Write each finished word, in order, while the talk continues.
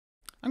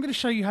I'm going to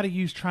show you how to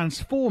use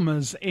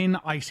transformers in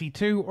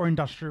IC2 or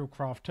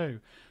Industrialcraft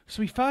 2.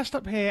 So we first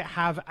up here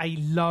have a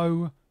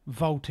low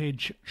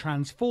voltage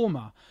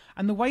transformer,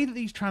 and the way that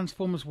these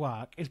transformers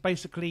work is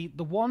basically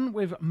the one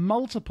with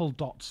multiple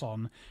dots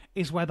on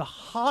is where the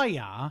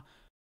higher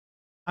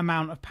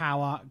amount of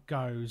power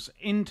goes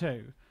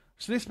into.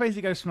 So this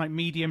basically goes from like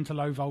medium to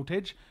low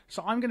voltage.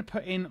 So I'm going to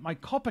put in my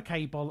copper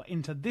cable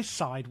into this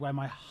side where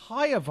my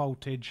higher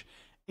voltage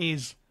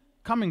is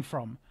coming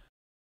from.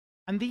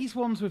 And these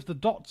ones with the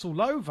dots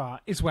all over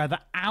is where the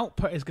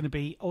output is going to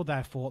be, or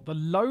therefore the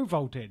low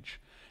voltage.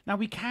 Now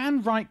we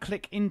can right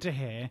click into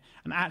here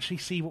and actually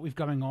see what we've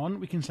going on.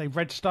 We can say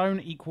redstone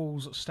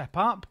equals step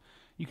up.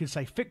 You can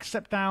say fixed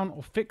step down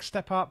or fixed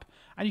step up.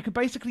 And you can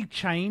basically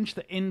change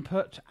the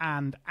input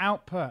and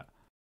output.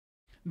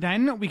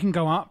 Then we can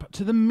go up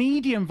to the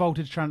medium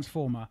voltage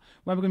transformer,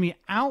 where we're going to be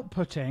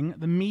outputting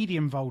the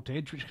medium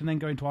voltage, which can then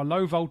go into our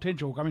low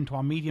voltage or go into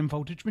our medium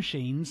voltage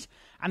machines.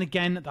 And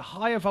again, the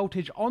higher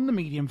voltage on the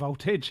medium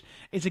voltage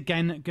is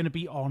again going to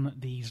be on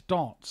these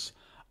dots.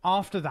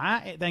 After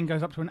that, it then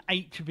goes up to an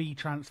HV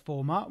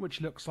transformer,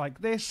 which looks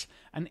like this,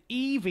 an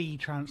EV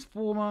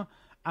transformer,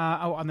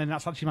 and then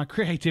that's actually my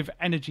creative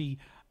energy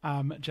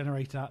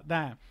generator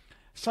there.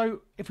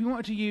 So if we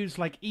wanted to use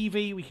like EV,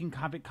 we can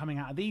have it coming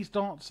out of these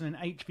dots, and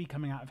then HV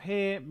coming out of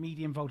here,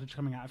 medium voltage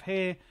coming out of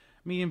here,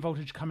 medium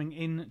voltage coming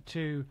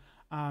into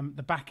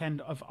the back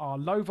end of our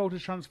low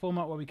voltage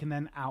transformer, where we can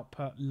then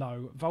output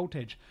low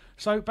voltage.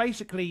 So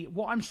basically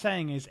what I'm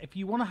saying is, if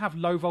you want to have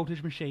low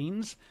voltage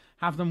machines,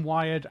 have them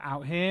wired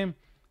out here.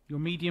 Your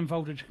medium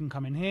voltage can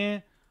come in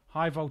here,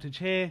 high voltage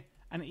here,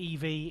 and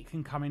EV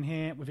can come in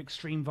here with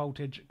extreme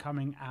voltage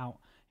coming out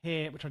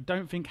here, which I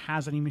don't think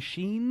has any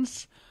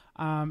machines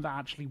that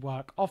actually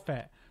work off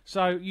it.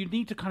 So you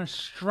need to kind of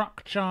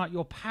structure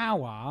your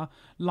power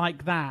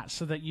like that,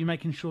 so that you're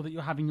making sure that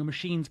you're having your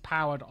machines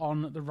powered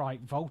on the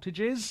right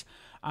voltages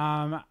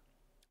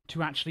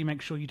to actually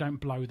make sure you don't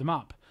blow them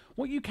up.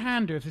 What you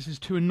can do, if this is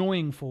too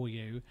annoying for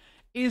you,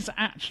 is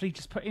actually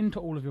just put into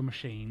all of your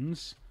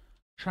machines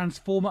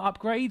transformer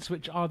upgrades,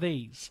 which are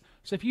these.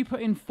 So if you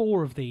put in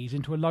 4 of these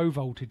into a low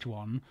voltage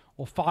one,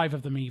 or 5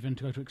 of them even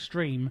to go to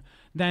extreme,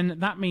 then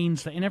that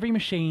means that in every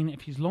machine,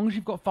 as long as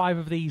you've got 5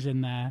 of these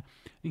in there,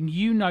 then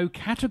you know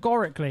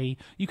categorically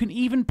you can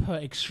even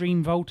put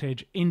extreme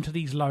voltage into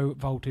these low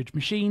voltage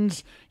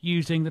machines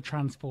using the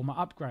transformer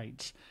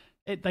upgrades.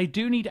 They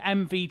do need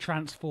MV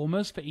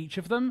transformers for each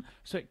of them,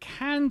 so it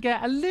can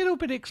get a little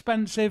bit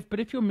expensive, but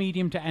if you're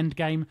medium to end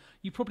game,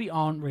 you probably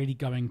aren't really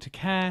going to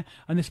care,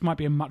 and this might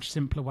be a much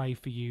simpler way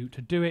for you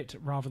to do it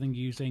rather than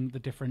using the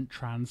different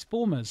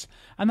transformers.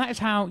 And that is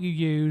how you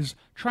use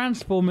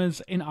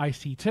transformers in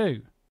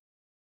IC2.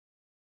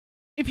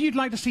 If you'd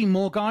like to see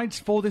more guides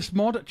for this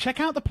mod, check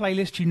out the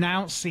playlist you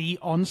now see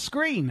on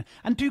screen.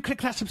 And do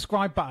click that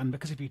subscribe button,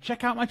 because if you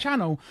check out my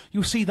channel,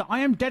 you'll see that I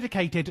am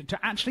dedicated to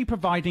actually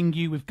providing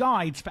you with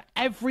guides for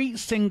every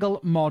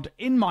single mod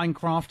in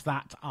Minecraft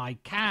that I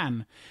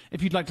can.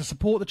 If you'd like to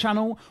support the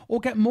channel or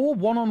get more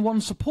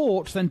one-on-one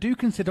support, then do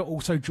consider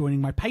also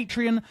joining my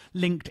Patreon,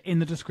 linked in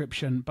the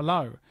description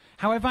below.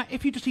 However,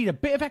 if you just need a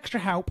bit of extra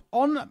help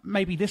on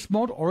maybe this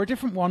mod or a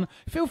different one,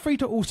 feel free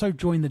to also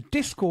join the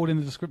Discord in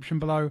the description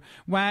below,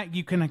 where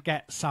you can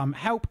get some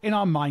help in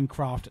our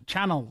Minecraft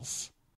channels.